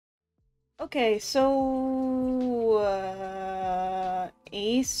Okay, so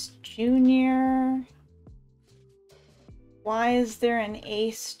Ace Junior. Why is there an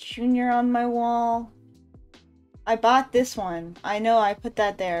Ace Junior on my wall? I bought this one. I know I put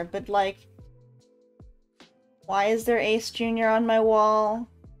that there, but like, why is there Ace Junior on my wall?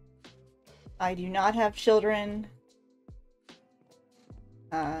 I do not have children.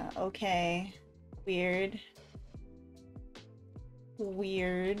 Okay. Weird.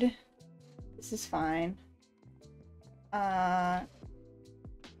 Weird. This is fine. I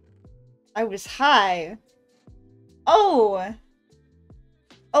was high. Oh!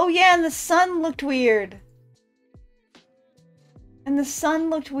 Oh yeah, and the sun looked weird. And the sun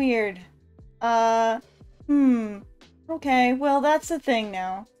looked weird. Okay, well that's the thing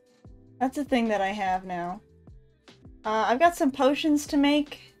now. That's the thing that I have now. I've got some potions to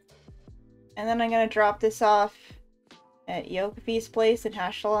make. And then I'm gonna drop this off at Yokafi's place in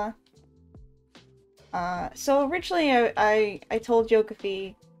Hashala. So originally I told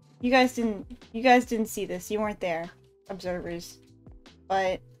Yokafi, you guys didn't see this, you weren't there, observers.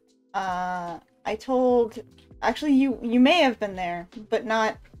 But, I told, actually you may have been there, but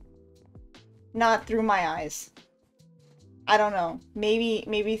not through my eyes. I don't know.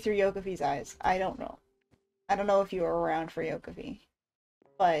 Maybe through Yokafi's eyes. I don't know. I don't know if you were around for Yokafi.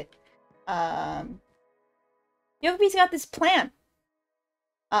 But, Yokafi's got this plan.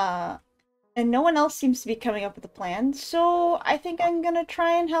 And no one else seems to be coming up with a plan, so I think I'm gonna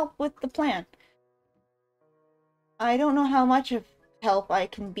try and help with the plan. I don't know how much of help I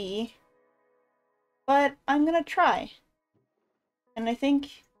can be, but I'm gonna try. And I think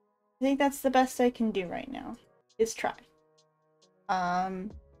that's the best I can do right now, is try.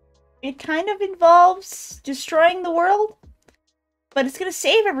 It kind of involves destroying the world, but it's gonna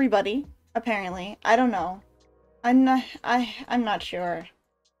save everybody, apparently. I don't know. I'm not sure.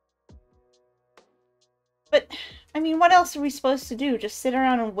 But, I mean, what else are we supposed to do? Just sit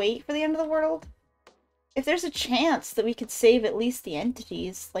around and wait for the end of the world? If there's a chance that we could save at least the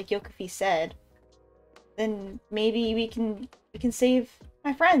entities, like Yokafi said, then maybe we can save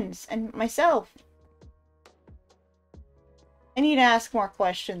my friends and myself. I need to ask more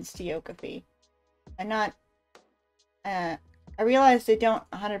questions to Yokafi. I realized I don't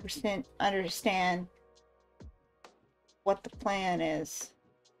 100% understand what the plan is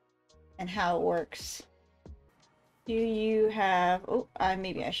and how it works. Do you have... Oh,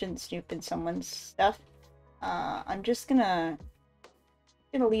 maybe I shouldn't snoop in someone's stuff. I'm just gonna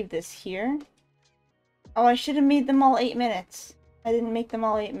leave this here. Oh, I should have made them all 8 minutes. I didn't make them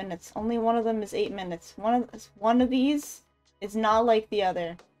all 8 minutes. Only one of them is 8 minutes. One of these is not like the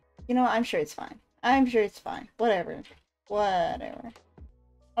other. You know, I'm sure it's fine. I'm sure it's fine. Whatever. Whatever.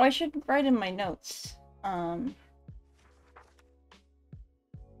 Oh, I should write in my notes. Right.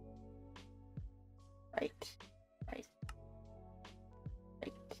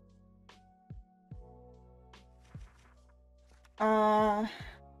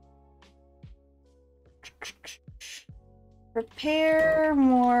 Prepare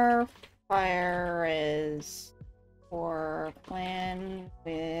more fires for plan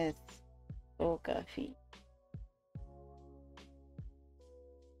with Okafi.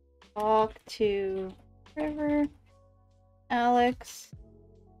 Talk to River, Alex,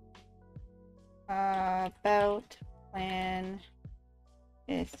 about plan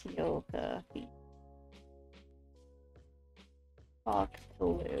with Okafi. Talk to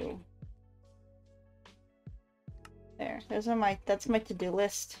Lou. There. That's my to-do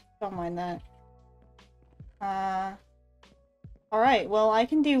list. Don't mind that. Alright, well I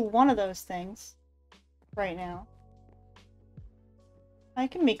can do one of those things right now. I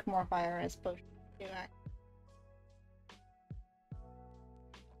can make more fire as potions too, actually.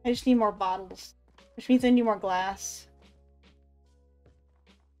 I just need more bottles. Which means I need more glass.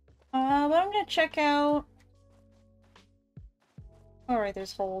 But I'm gonna check out... Alright,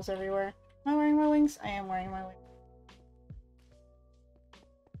 there's holes everywhere. Am I wearing my wings? I am wearing my wings.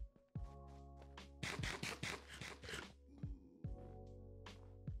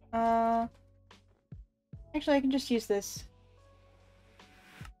 Actually, I can just use this.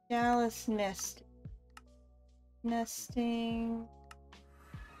 Dallas nest. Nesting.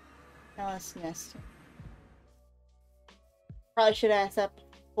 Dallas nesting. Probably should ask that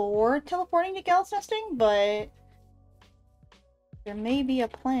before teleporting to Gallus nesting, but there may be a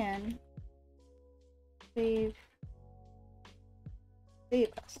plan. Save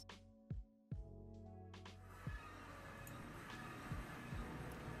us.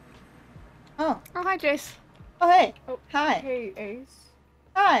 Oh, hi, Jace. Oh, hey. Oh, hi. Hey, Ace.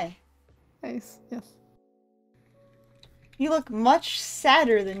 Hi. Ace, yes. You look much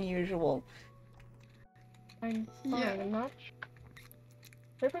sadder than usual. I'm fine. Yeah. I'm not.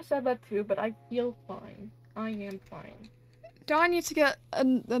 River said that too, but I feel fine. I am fine. Do I need to get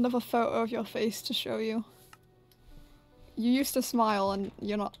another photo of your face to show you? You used to smile and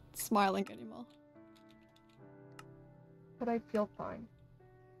you're not smiling anymore. But I feel fine.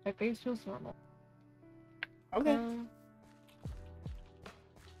 My face feels normal. Okay.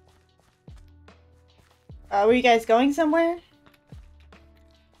 Were you guys going somewhere?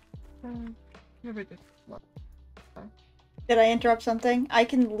 River did. Did I interrupt something? I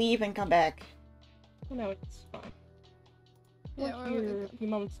can leave and come back. No, it's fine. Yeah, I was here a few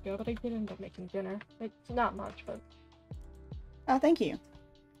moments ago, but I did end up making dinner. It's not much, but... Oh, thank you.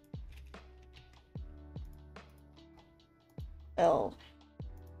 Oh.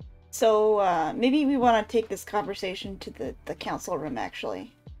 So, maybe we want to take this conversation to the council room,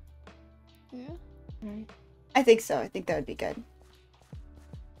 actually. Yeah? Right. I think so. I think that would be good.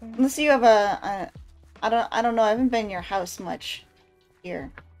 Unless you have I don't know, I haven't been in your house much here.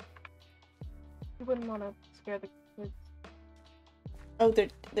 You wouldn't want to scare the kids. Oh,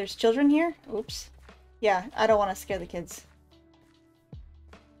 there's children here? Oops. Yeah, I don't want to scare the kids.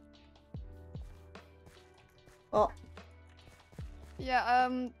 Well... Yeah,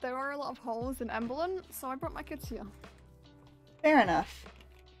 there are a lot of holes in Emberlyn, so I brought my kids here. Fair enough.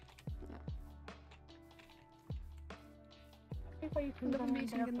 Another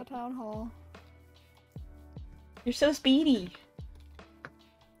meeting in the town hall. You're so speedy.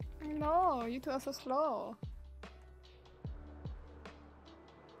 No, you two are so slow.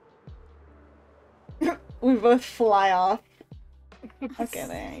 We both fly off. Okay,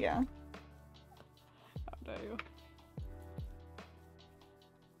 there you go. How dare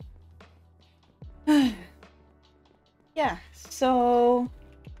you. Yeah, so...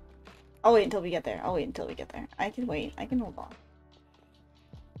 I'll wait until we get there. I can wait. I can hold on.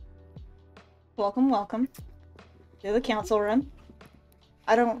 Welcome, welcome. To the council room.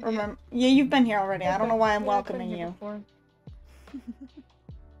 I don't remember... Yeah, you've been here already. I don't know why I'm welcoming you.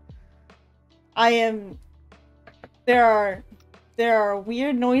 I am... There are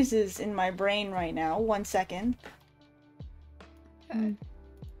weird noises in my brain right now. 1 second. Okay.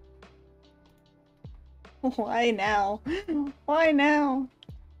 Why now? Why now?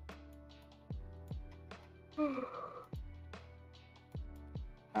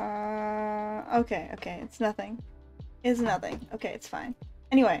 Okay, it's nothing. It's nothing. Okay, it's fine.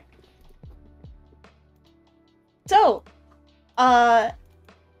 Anyway. So, I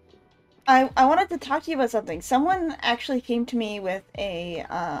wanted to talk to you about something. Someone actually came to me with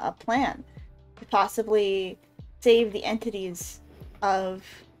a plan to possibly save the entities of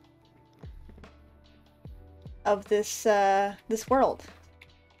this world.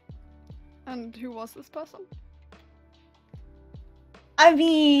 And who was this person? I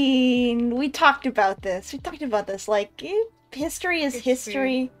mean, we talked about this. Like, history is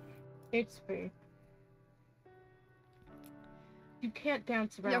history. It's free. You can't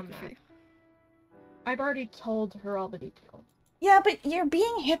dance around that. I've already told her all the details. Yeah, but you're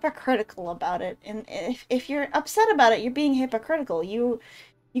being hypocritical about it. And if you're upset about it, you're being hypocritical. You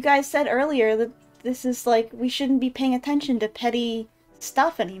guys said earlier that this is like, we shouldn't be paying attention to petty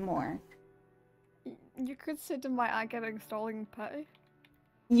stuff anymore. You consider my eye getting stolen petty?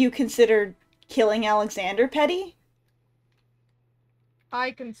 You considered killing Alexander petty?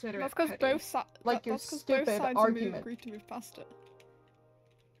 I consider that's it because petty. both sides. Like your stupid argument. Agreed to move past it.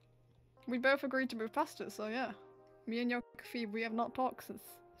 We both agreed to move past it, so yeah. Me and Yokai, we have not talked since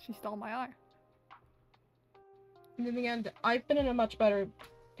she stole my eye. And in the end, I've been in a much better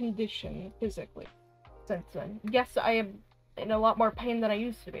condition physically since then. Yes, I am in a lot more pain than I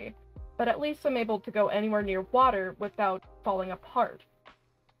used to be, but at least I'm able to go anywhere near water without falling apart.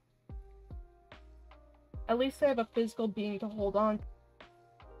 At least I have a physical being to hold on to,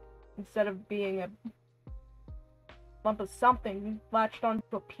 instead of being a lump of something latched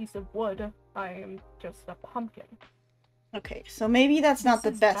onto a piece of wood. I am just a pumpkin. Okay, so maybe that's not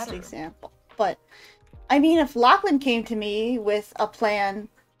the This is best better. example, but I mean, if Lachlan came to me with a plan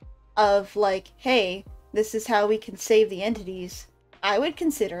of like, hey, this is how we can save the entities, I would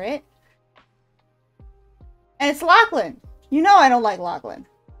consider it. And it's Lachlan. You know I don't like Lachlan.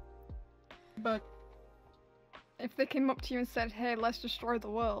 But If they came up to you and said, hey, let's destroy the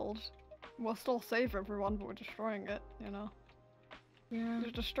world, we'll still save everyone, but we're destroying it, you know? yeah,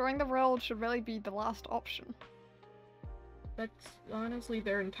 Destroying the world should really be the last option. that's honestly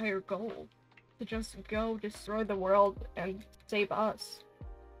their entire goal. To just go destroy the world and save us.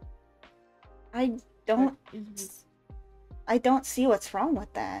 I don't see what's wrong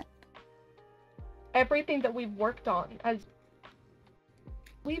with that. everything that we've worked on, as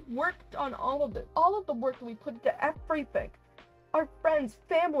we've worked on all of it, all of the work that we put into everything, our friends,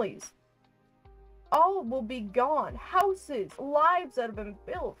 families, all will be gone. Houses, lives that have been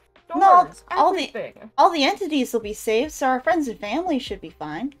built, No, stores, everything. all the entities will be saved, so our friends and family should be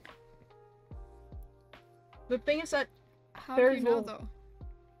fine. The thing is that How do you know, There's though?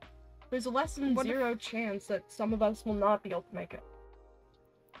 there's a less than What if- zero chance that some of us will not be able to make it.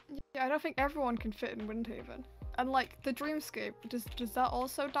 Yeah, I don't think everyone can fit in Windhaven. And, like, the Dreamscape, does that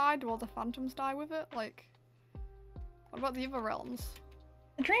also die? Do all the phantoms die with it? Like, what about the other realms?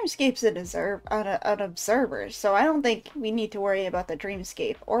 The Dreamscape's an observer, so I don't think we need to worry about the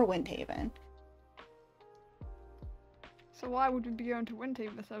Dreamscape or Windhaven. So why would we be going to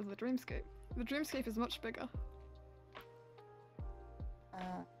Windhaven instead of the Dreamscape? The Dreamscape is much bigger.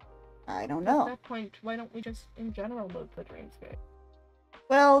 I don't At know. that point, why don't we just, in general, move the Dreamscape?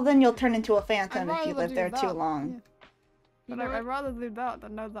 Well, then you'll turn into a I'd phantom if you rather live do there too that, long. yeah. You But know I'd what? rather do that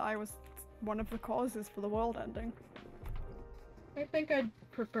than know that I was one of the causes for the world ending. I think I'd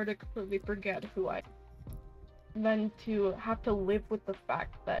prefer to completely forget who I am than to have to live with the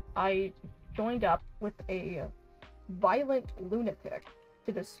fact that I joined up with a violent lunatic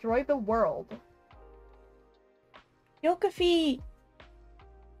to destroy the world. Yokai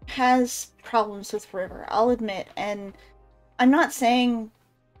has problems with River, I'll admit, and I'm not saying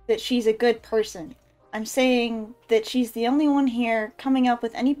that she's a good person. I'm saying that she's the only one here coming up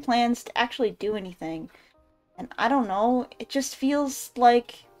with any plans to actually do anything. And I don't know, it just feels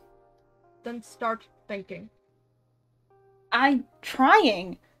like Then start thinking. I'm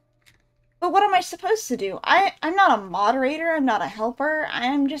trying. But what am I supposed to do? I'm not a moderator, I'm not a helper,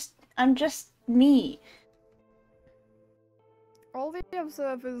 I'm just me. All the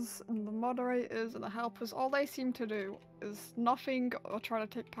observers and the moderators and the helpers, all they seem to do is nothing or try to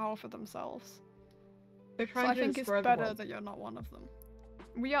take power for themselves. They're So trying I to think it's destroy the better world. that you're not one of them.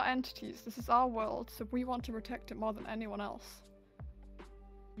 We are entities, this is our world, so we want to protect it more than anyone else.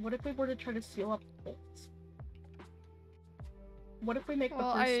 What if we were to try to seal up holes? What if we make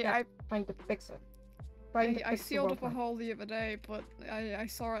Well, the first step trying to fix it? Trying to I fix the sealed world up a map? hole the other day, but I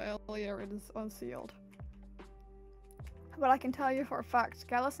saw it earlier, it is unsealed. But I can tell you for a fact,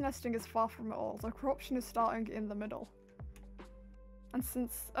 careless nesting is far from it all. The corruption is starting in the middle. And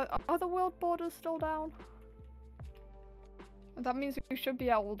since... are the world borders still down? That means we should be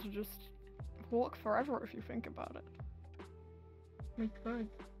able to just walk forever if you think about it. We could.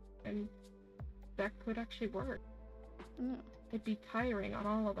 And that could actually work. Yeah. It'd be tiring on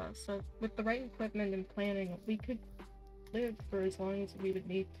all of us, so with the right equipment and planning, we could live for as long as we would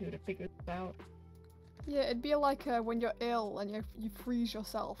need to figure this out. Yeah, it'd be like when you're ill and you freeze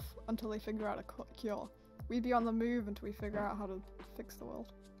yourself until they figure out a cure. We'd be on the move until we figure out how to fix the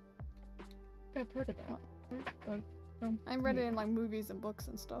world. I've heard of that. But, I read it in like movies and books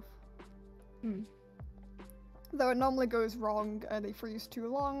and stuff. Hmm. Though it normally goes wrong, they freeze too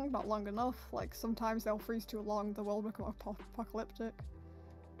long, not long enough. Like sometimes they'll freeze too long, the world will become apocalyptic.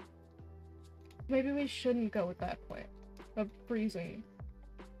 Maybe we shouldn't go with that plan of freezing.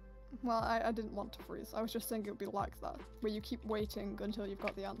 Well, I didn't want to freeze. I was just saying it would be like that, where you keep waiting until you've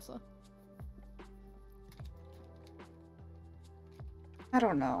got the answer. I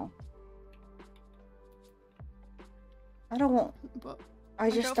don't know. I don't. But I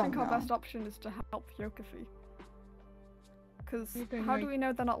just don't think don't our know. best option is to help Yokai. Because Okay, how like- do we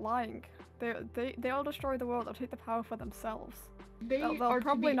know they're not lying? They'll destroy the world, they'll take the power for themselves. They'll are to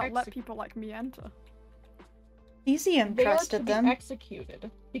probably be not let people like me enter. Cesium They are to trusted be them. executed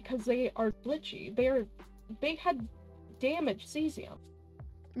because they are glitchy. They had damaged Cesium.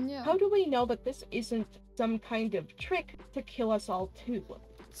 Yeah. How do we know that this isn't some kind of trick to kill us all too?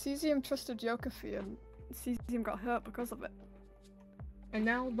 Cesium trusted Yokai and Cesium got hurt because of it. And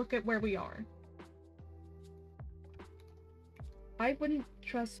now look at where we are. I wouldn't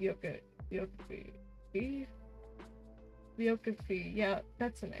trust Yokai. Yokai, yeah,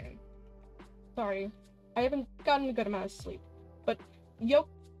 that's a name. Sorry, I haven't gotten a good amount of sleep. But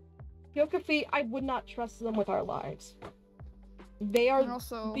Yokai, I would not trust them with our lives. They are And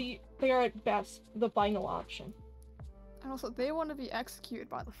also, they are at best the final option. they want to be executed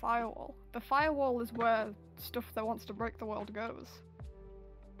by the firewall. The firewall is where stuff that wants to break the world goes.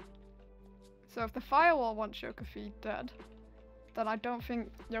 So if the firewall wants Yokai dead, then I don't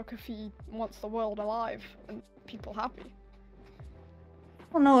think Yokai wants the world alive and people happy.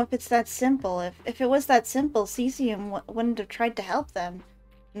 I don't know if it's that simple. If it was that simple, Cesium wouldn't have tried to help them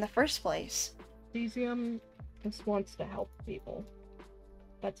in the first place. Cesium just wants to help people.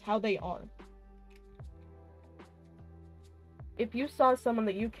 That's how they are. if you saw someone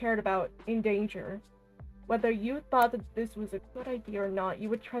that you cared about in danger, whether you thought that this was a good idea or not, you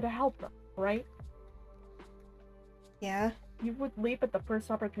would try to help them, right? Yeah. You would leap at the first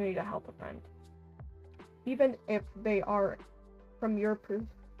opportunity to help a friend. Even if they are, from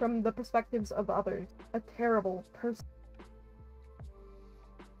the perspectives of others, a terrible person.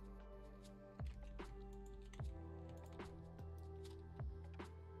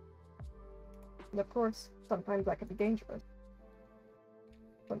 And of course, sometimes that can be dangerous.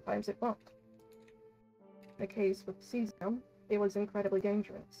 Sometimes it won't. In the case with Cesium, it was incredibly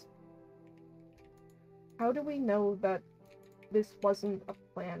dangerous. How do we know that this wasn't a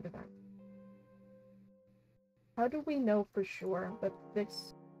planned event? How do we know for sure that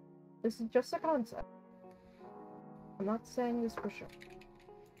this is just a concept? I'm not saying this for sure.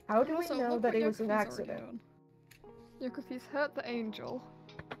 How do we Also, know look that what it was an Yokofi's already accident? done. Yokofi's hurt the angel.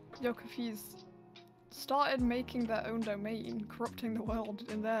 Yokofi's started making their own domain, corrupting the world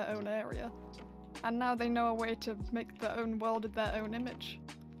in their own area. And now they know a way to make their own world in their own image.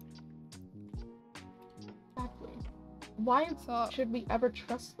 Exactly. Why So, should we ever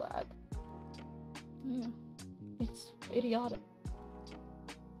trust that? yeah. It's idiotic.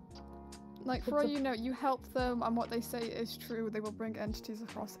 Like, for all you know, you help them, and what they say is true, they will bring entities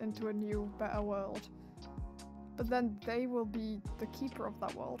across into a new, better world. But then they will be the keeper of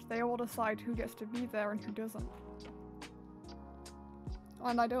that world. They will decide who gets to be there and who doesn't.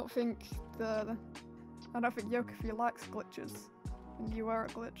 And I don't think Yokofi likes glitches, and you are a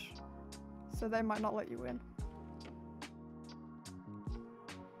glitch. So they might not let you in.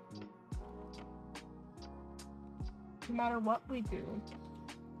 No matter what we do,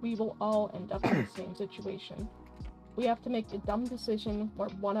 we will all end up in the same situation. We have to make a dumb decision where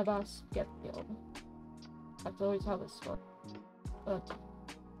one of us gets killed. That's always how this works. But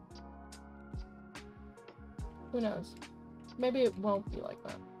who knows? Maybe it won't be like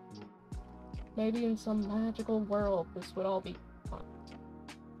that. Maybe in some magical world this would all be fun.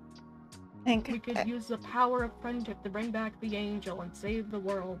 We could use the power of friendship to bring back the angel and save the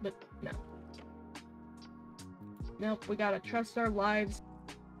world, but no. Nope, we gotta trust our lives.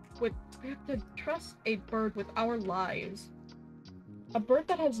 We have to trust a bird with our lives. A bird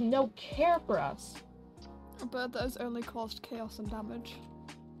that has no care for us. A bird that has only caused chaos and damage.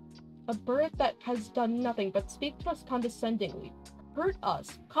 A bird that has done nothing but speak to us condescendingly, hurt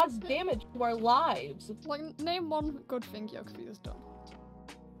us, cause damage to our lives. Like, name one good thing Yokofi has done.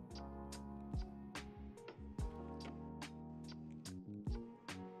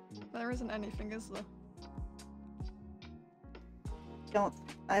 There isn't anything, is there?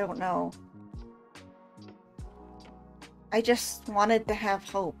 I don't know. I just wanted to have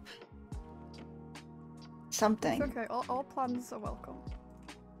hope. Something. It's okay, all plans are welcome.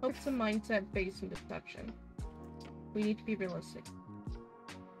 Hope's a mindset based on deception. We need to be realistic.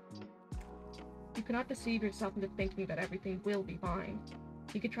 You cannot deceive yourself into thinking that everything will be fine.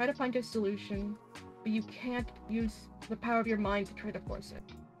 You could try to find a solution, but you can't use the power of your mind to try to force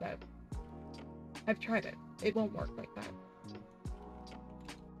it. I've tried it. It won't work like that.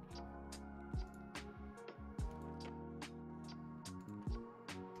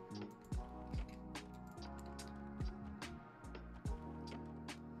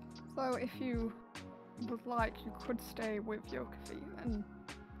 So if you would like, you could stay with Yokofi and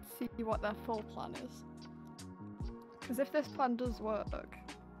see what their full plan is. Because if this plan does work,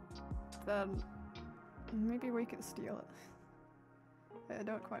 then maybe we can steal it. I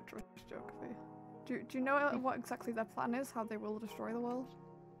don't quite trust Yokofi. Do you know what exactly their plan is? How they will destroy the world?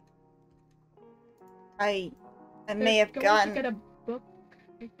 I may have gotten... to get a book.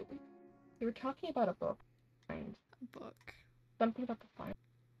 They were talking about a book. A book. Something about the file.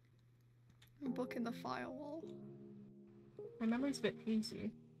 A book in the firewall. My memory's a bit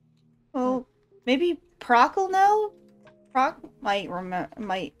hazy. Well, maybe Proc will know? Proc might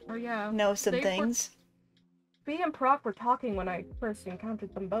know some things. B and Proc were talking when I first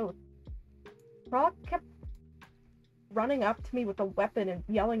encountered them both. Proc kept running up to me with a weapon and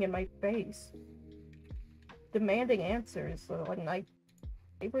yelling in my face. Demanding answers,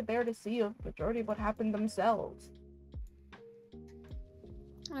 they were there to see a majority of what happened themselves.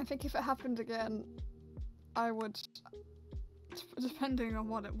 I think if it happened again, I would, depending on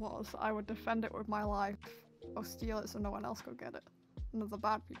what it was, I would defend it with my life, or steal it so no one else could get it. None of the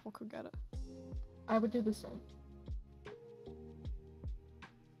bad people could get it. I would do the same.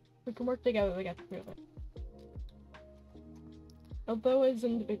 We can work together to get through it. Although as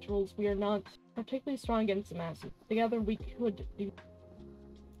individuals we are not particularly strong against the masses, together we could do,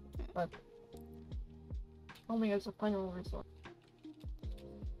 but only as a final resort.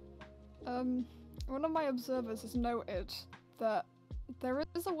 One of my observers has noted that there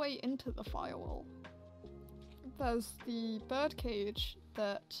is a way into the firewall. There's the birdcage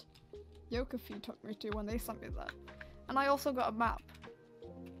that Yokai took me to when they sent me that. And I also got a map.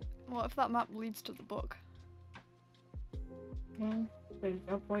 What if that map leads to the book? Well, there's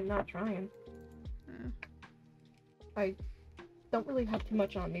no point not trying. Hmm. I don't really have too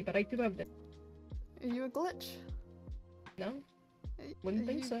much on me, but I do have this. Are you a glitch? No? Wouldn't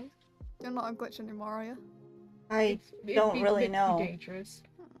think so. You're not a glitch anymore, are you? I It'd don't be really a bit know. Too dangerous.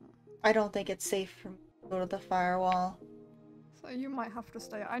 I don't think it's safe for me to go to the firewall. So you might have to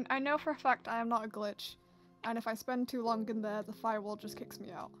stay. I know for a fact I am not a glitch. And if I spend too long in there, the firewall just kicks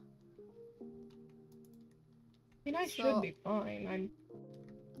me out. I mean, I So- should be fine. I'm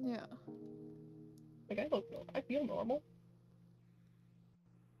Yeah. like, I feel normal.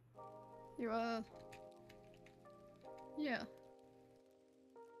 You, yeah.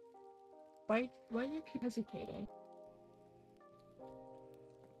 Why do you keep hesitating?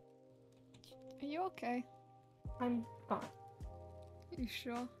 Are you okay? I'm fine. You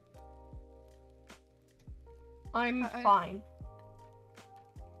sure? I'm I- fine.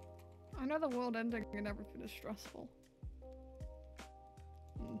 I know the world ending and everything is stressful.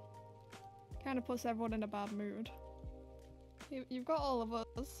 Kind of puts everyone in a bad mood. You've got all of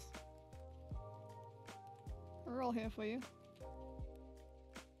us. We're all here for you.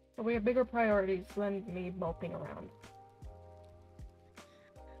 But we have bigger priorities than me moping around.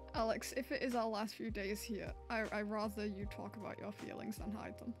 Alex, if it is our last few days here, I'd rather you talk about your feelings than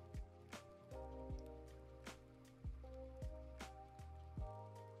hide them.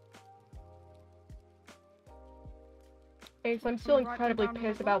 Ace, I'm still Write them incredibly down in a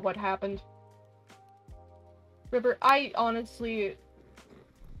pissed about what happened. River, I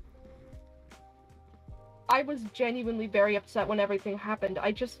was genuinely very upset when everything happened.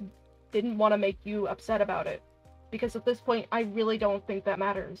 I just didn't want to make you upset about it. Because at this point, I really don't think that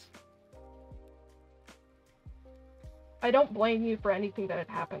matters. I don't blame you for anything that had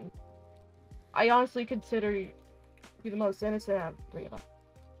happened. I honestly consider you the most innocent out of the three of us.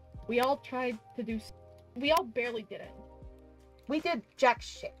 We all tried to do... We all barely did it. We did jack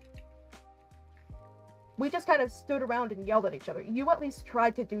shit. We just kind of stood around and yelled at each other. You at least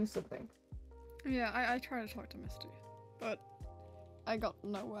tried to do something. Yeah, I tried to talk to Misty, but I got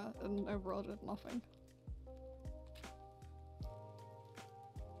nowhere and overall did nothing.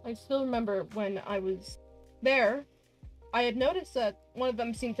 I still remember when I was there, I had noticed that one of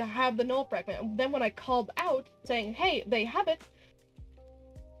them seemed to have the null fragment, and then when I called out saying, hey, they have it,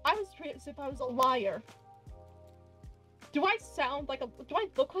 I was treated as if I was a liar. Do I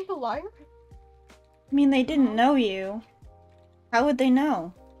look like a liar? I mean, they didn't know you. How would they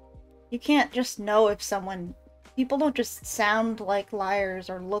know? You can't just know if someone... People don't just sound like liars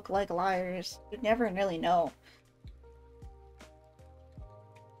or look like liars. You never really know.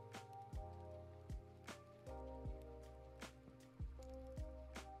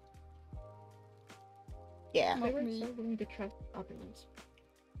 Yeah. They were Me. so willing to trust others.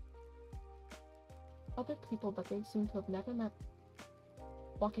 Other people that they seem to have never met,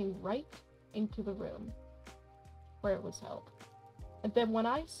 walking right into the room where it was held. And then when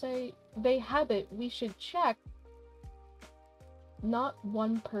I say they have it, we should check, not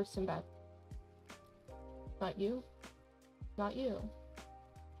one person back. Not you. Not you.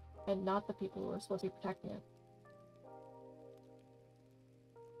 And not the people who are supposed to be protecting it.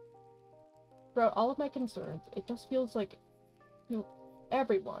 Throughout all of my concerns, it just feels like,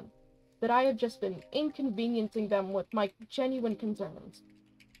 everyone, that I have just been inconveniencing them with my genuine concerns.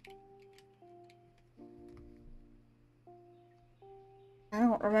 I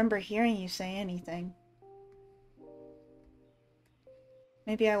don't remember hearing you say anything.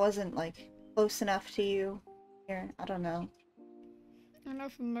 Maybe I wasn't, like, close enough to you here. I don't know. I know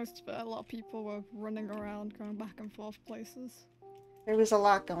for most of it, a lot of people were running around, going back and forth places. There was a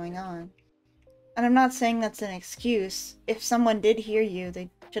lot going on. And I'm not saying that's an excuse. If someone did hear you, they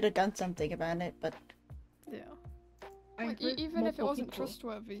should have done something about it, but... Yeah. I Like, heard even if it multiple wasn't people-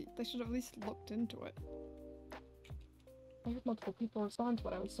 trustworthy, they should have at least looked into it. I heard multiple people respond to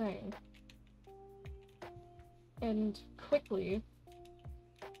what I was saying. And quickly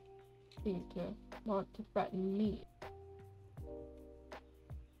seemed to want to threaten me.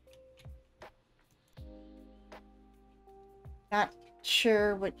 Not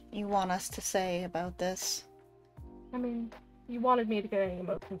sure what you want us to say about this. I mean, you wanted me to get any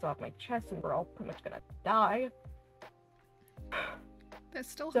emotions off my chest and we're all pretty much gonna die. There's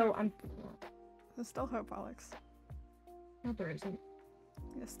still So hope. There's still hope, Alex. No, there isn't.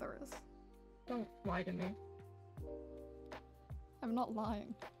 Yes, there is. Don't lie to me. I'm not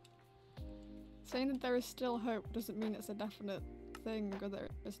lying. saying that there is still hope doesn't mean it's a definite thing or that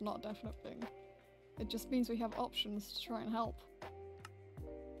it's not a definite thing. It just means we have options to try and help.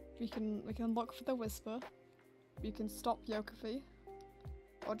 We can look for the whisper. We can stop Yokai,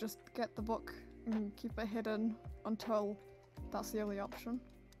 or just get the book and keep it hidden until that's the only option.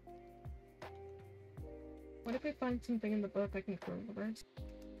 What if I find something in the book I can reverse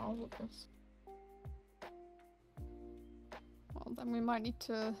all of this? Well, then we might need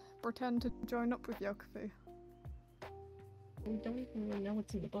to pretend to join up with Yokai. We don't even really know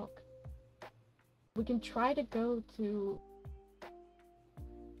what's in the book. We can try to go to...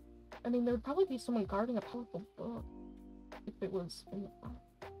 I mean, there would probably be someone guarding a powerful book if it was in the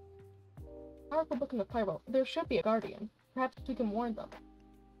fire. Powerful book in the firewall. There should be a guardian. Perhaps we can warn them.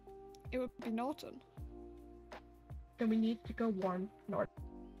 It would be Norton. Then we need to go warn Norton.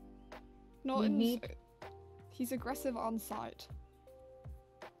 Norton's... He's aggressive on sight.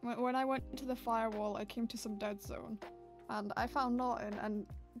 When I went to the firewall, I came to some dead zone. And I found Norton, and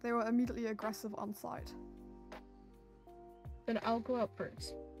they were immediately aggressive on sight. Then I'll go out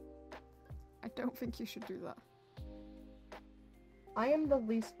first. I don't think you should do that. I am the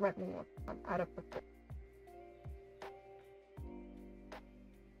least threatening one out of the three.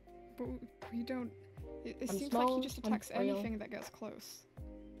 But we don't... It I'm seems small, like he just I'm attacks frail. anything that gets close.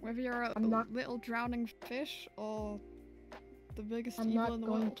 Whether you're a I'm not- little drowning fish or the biggest I'm evil not in the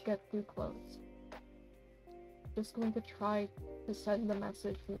going world. to get too close. Just going to try to send the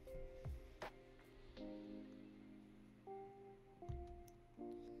message.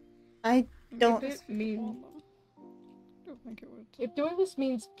 I don't- If it means... I don't think it would. If doing this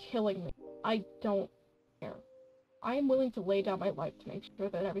means killing me, I don't care. I am willing to lay down my life to make sure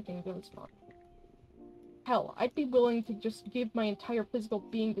that everything goes fine. Hell, I'd be willing to just give my entire physical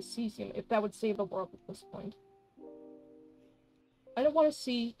being to cesium if that would save the world at this point. I don't want to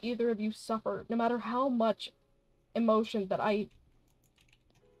see either of you suffer, no matter how much emotion that no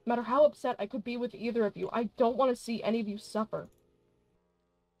matter how upset I could be with either of you, I don't want to see any of you suffer.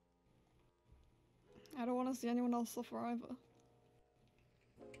 I don't want to see anyone else suffer either.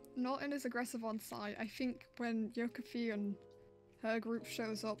 Norton is aggressive on sight. I think when Yokai and her group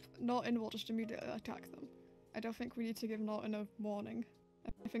shows up, Norton will just immediately attack them. I don't think we need to give Norton a warning.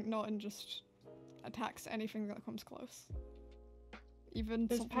 I think Norton just attacks anything that comes close. Even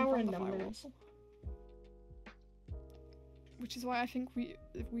There's something power from in the firewall. numbers. Which is why I think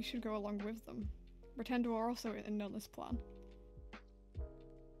we should go along with them. Pretend we're also in on this plan.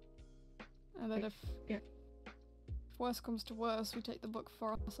 And then if worst comes to worst, we take the book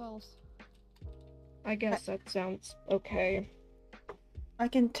for ourselves. I guess that sounds okay. I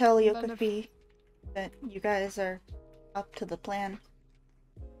can tell And then Yokai that you guys are up to the plan.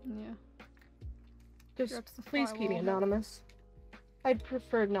 Yeah. Just You're up to the please keep me firewall. anonymous. I'd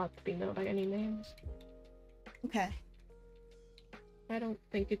prefer not to be known by any names. Okay. I don't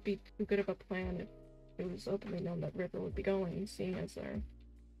think it'd be too good of a plan if it was openly known that River would be going, seeing as their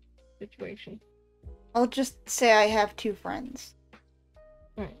situation. I'll just say I have 2 friends.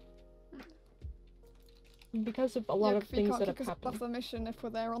 Right. Because of a lot of things that have kick us happened. off the mission if we're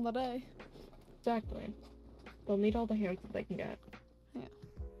there on the day. Exactly. They'll need all the hands that they can get. Yeah.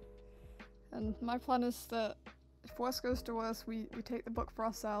 And my plan is that if worst goes to worst, we take the book for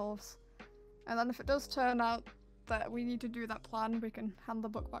ourselves. And then if it does turn out that we need to do that plan, we can hand the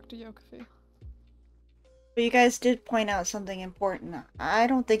book back to Yokai. But you guys did point out something important. I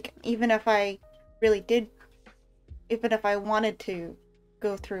don't think, even if I wanted to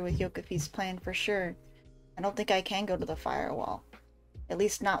go through with Yokai's plan for sure, I don't think I can go to the firewall. At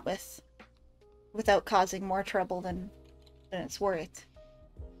least not without causing more trouble than it's worth.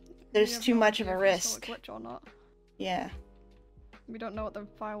 There's too much of a risk. Glitch or not. Yeah. We don't know what the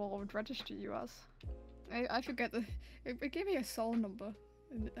firewall would register you as. I forget it gave me a soul number.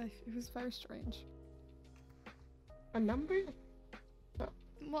 It was very strange. A number?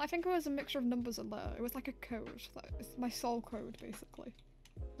 Well, I think it was a mixture of numbers and letters. It was like a code. It's my soul code, basically.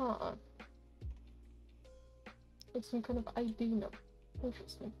 Huh. It's some kind of ID number.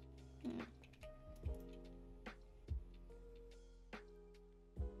 Interesting. Yeah.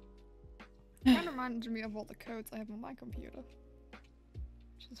 Kind of reminds me of all the codes I have on my computer.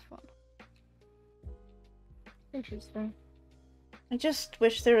 Which is fun. Interesting. I just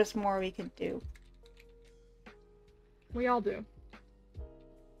wish there was more we could do. We all do.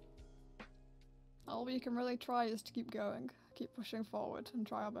 All we can really try is to keep going, keep pushing forward, and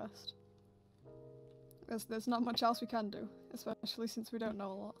try our best. There's not much else we can do, especially since we don't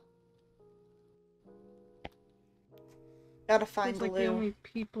know a lot. Gotta find It's like Lou. the only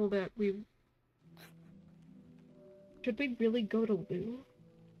people that we... Should we really go to Lou?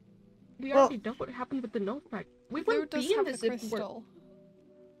 we Well- already know what happened with the null frag. We Lou wouldn't does be in have the this if we were. crystal.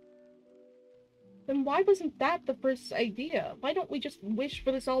 Then why wasn't that the first idea? Why don't we just wish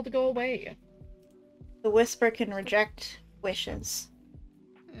for this all to go away? The Whisper can reject wishes.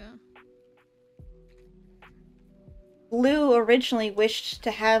 Yeah. Lou originally wished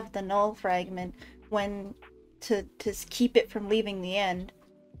to have the null fragment when to keep it from leaving the end.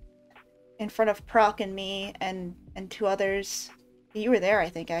 In front of Proc and me and two others. You were there, I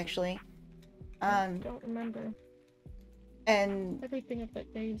think, actually. I don't remember. And Everything of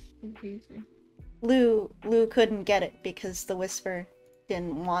that day is confusing. Lou couldn't get it because the Whisper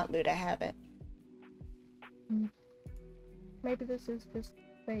didn't want Lou to have it. Maybe this is just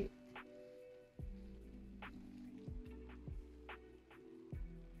fate.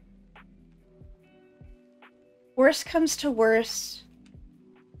 Worst comes to worst,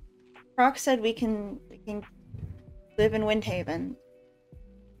 Proc said we can live in Windhaven.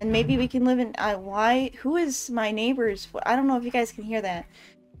 And maybe we can live in who is my neighbors? I don't know if you guys can hear that.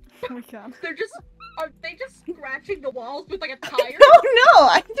 We can. Are they just scratching the walls with like a I tire?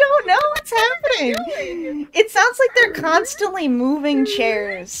 don't know what's happening. It sounds like they're constantly moving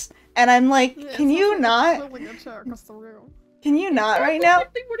chairs. And I'm like, Yeah, can you not? Pulling a chair across the room. Can you not right It's now?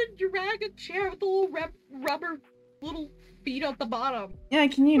 like they were to drag a chair with the little rubber little feet at the bottom. Yeah,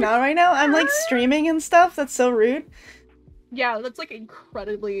 can you not right now? I'm like streaming and stuff. That's so rude. Yeah, that's like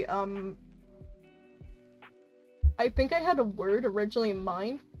incredibly, I think I had a word originally in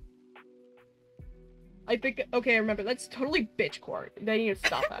mind. Okay, I remember, that's totally bitchcore. They need to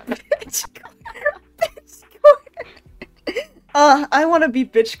stop that. I want to be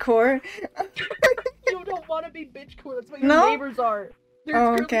bitchcore. You don't want to be bitchcore, that's what your No? neighbors are. They're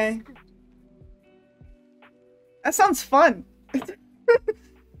Oh, really okay. That sounds fun.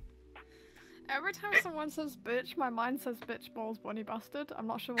 Every time someone says bitch, my mind says bitch balls bunny bastard. I'm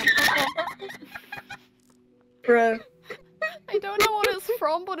not sure what Bruh. I don't know what it's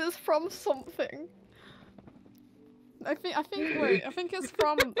from, but it's from something. I think it's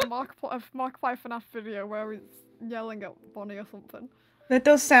from a Mark 5 FNAF video where he's yelling at Bonnie or something. That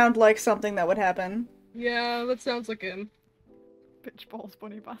does sound like something that would happen. Yeah, that sounds like him. Bitch balls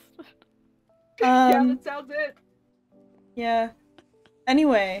bunny bastard. Yeah, that sounds it. Yeah.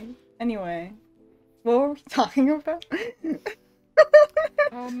 Anyway. What were we talking about?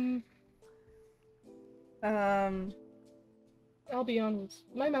 I'll be honest.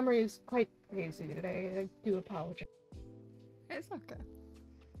 My memory is quite hazy today. I do apologize. It's okay.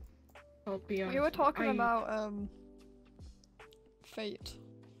 I'll be honest. We were talking about fate.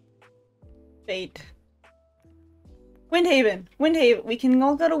 Fate. Windhaven. We can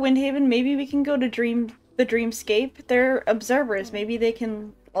all go to Windhaven. Maybe we can go to the Dreamscape. They're observers. Maybe they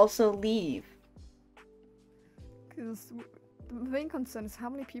can also leave. Because the main concern is how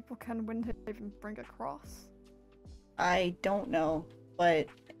many people can Windhaven bring across? I don't know, but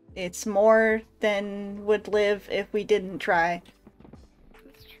it's more than would live if we didn't try.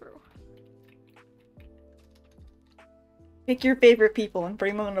 That's true. Pick your favorite people and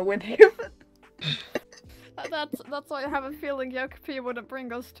bring them to Windhaven. That's why I have a feeling Yokai wouldn't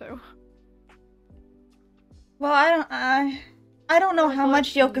bring us to. Well, I don't know how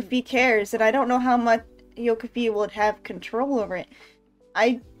much Yokai cares, and I don't know how much Yokai would have control over it.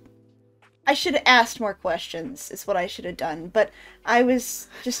 I should have asked more questions, is what I should have done, but I was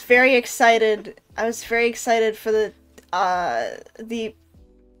just very excited. I was very excited for the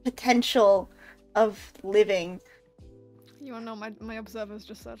potential of living. You wanna know my observers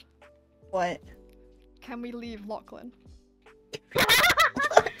just said? What? Can we leave Lachlan?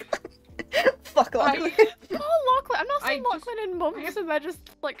 Fuck Lachlan. Oh, Lachlan! I'm not saying Lachlan and Mumps, and they're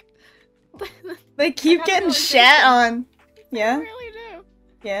just like... They keep getting shat on. Yeah? They really do.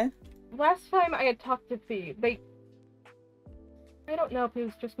 Yeah? Last time I had talked to Fee, I don't know if it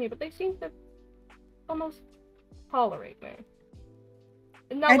was just me, but they seemed to almost tolerate me.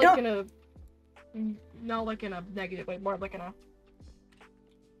 Not like in a negative way, more like in a...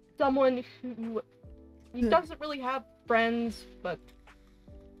 Someone who doesn't really have friends, but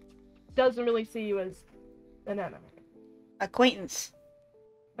doesn't really see you as an enemy. Acquaintance.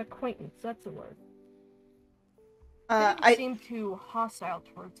 Acquaintance, that's the word. I seem too hostile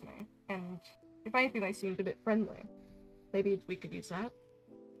towards me, and if anything, they seemed a bit friendly. Maybe we could use that.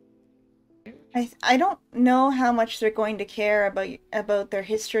 I don't know how much they're going to care about their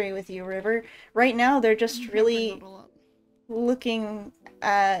history with you, River. Right now, they're just really looking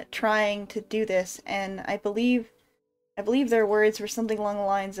at trying to do this, and I believe their words were something along the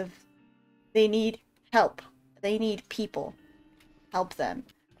lines of, they need help. They need people. Help them.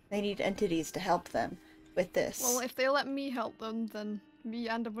 They need entities to help them with this. Well, if they let me help them, then me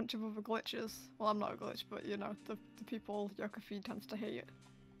and a bunch of other glitches. Well, I'm not a glitch, but you know, the people Yokai tends to hate.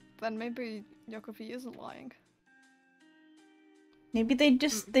 Then maybe Yokai isn't lying. Maybe they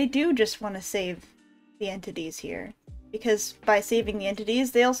do just want to save the entities here. Because by saving the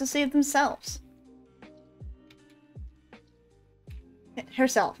entities, they also save themselves.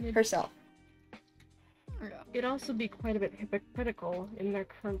 Herself. Yeah. It'd also be quite a bit hypocritical in their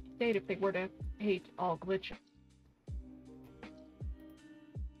current state if they were to hate all glitches.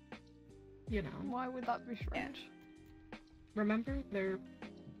 You know. Why would that be strange? Remember,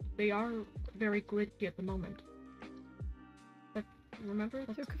 they are very glitchy at the moment. But remember,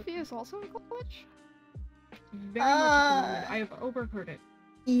 Yokai is also a glitch? Very much at the moment. I have overheard it.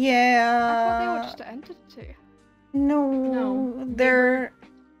 Yeah. I thought they were just an entity. No, they're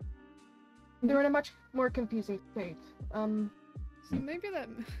in a much more confusing state. So maybe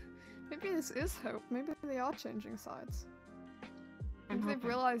this is hope. Maybe they are changing sides. Maybe they've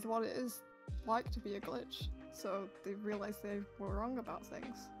realized what it is like to be a glitch, so they realized they were wrong about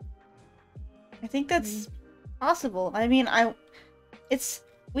things. I think that's possible. I mean,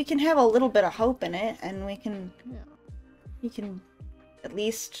 we can have a little bit of hope in it, and we can at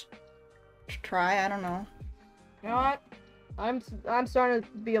least try. I don't know. You know what? I'm starting to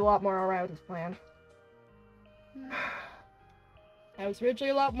be a lot more alright with this plan. I was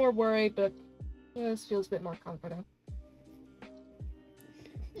originally a lot more worried, but this feels a bit more comforting.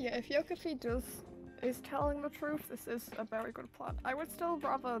 Yeah, if Yokai is telling the truth, this is a very good plan. I would still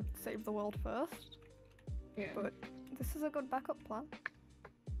rather save the world first. Yeah. But this is a good backup plan.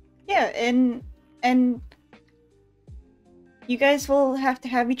 Yeah, and you guys will have to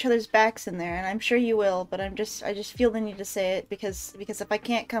have each other's backs in there, and I'm sure you will, but I just feel the need to say it because if I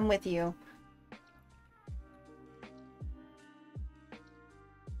can't come with you,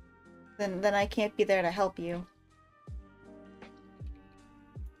 then I can't be there to help you.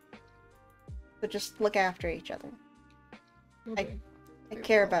 So just look after each other. Okay. I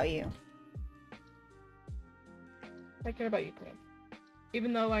care about you. I care about you too.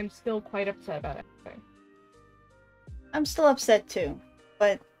 Even though I'm still quite upset about everything. I'm still upset too,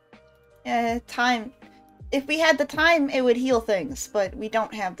 but time. If we had the time, it would heal things, but we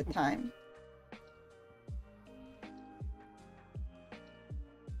don't have the time.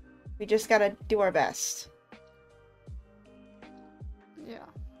 We just gotta do our best. Yeah.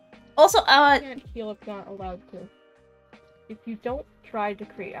 Also, You can't heal if not allowed to. If you don't try to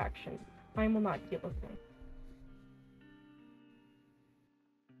create action, time will not heal a thing.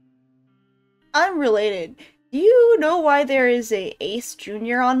 unrelated. Do you know why there is a Ace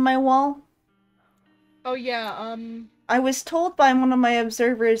Jr. on my wall? Oh yeah, I was told by one of my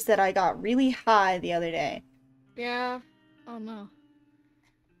observers that I got really high the other day. yeah. Oh no.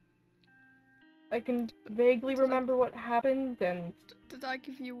 I can vaguely remember what happened, and Did I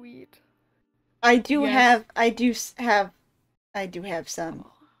give you weed? I do Yes. have some.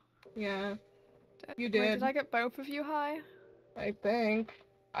 yeah, you Wait, did. did I get both of you high? I think.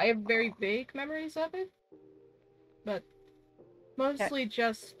 I have very vague memories of it, but mostly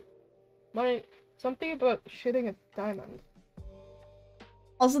just something about shitting a diamond.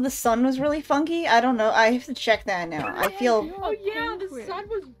 Also, the sun was really funky. I don't know. I have to check that now. I feel... Oh yeah, the penguin. sun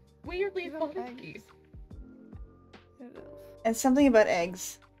was weirdly You have funky. eggs. It is. And something about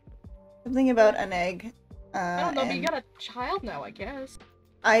eggs. Something about an egg. I don't know, but you and got a child now, I guess.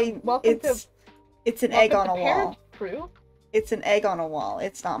 Welcome it's an egg on a wall. Crew. It's an egg on a wall.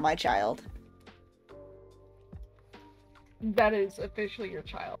 It's not my child. That is officially your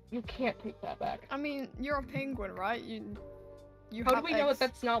child. You can't take that back. I mean, you're a penguin, right? You How do have we know that eggs.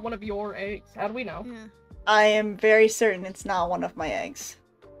 that's not one of your eggs? How do we know? Yeah. I am very certain it's not one of my eggs.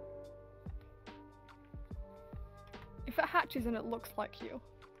 If it hatches and it looks like you.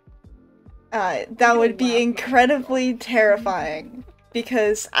 That gonna would be laugh, incredibly terrifying.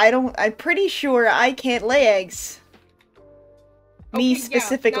 Because I'm pretty sure I can't lay eggs. Me Okay, yeah,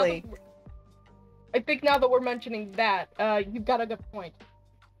 specifically. I think now that we're mentioning that, you've got a good point.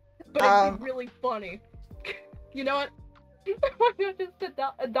 But it'd be really funny. You know what? Why not just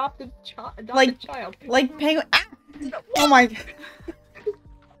adopt a child? Like penguin. Ah! Oh my.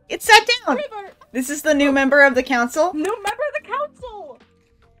 It sat down! River! This is the new member of the council? New member of the council!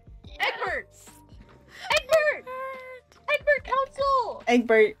 Egbert! Egbert! Egbert Council!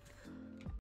 Egbert,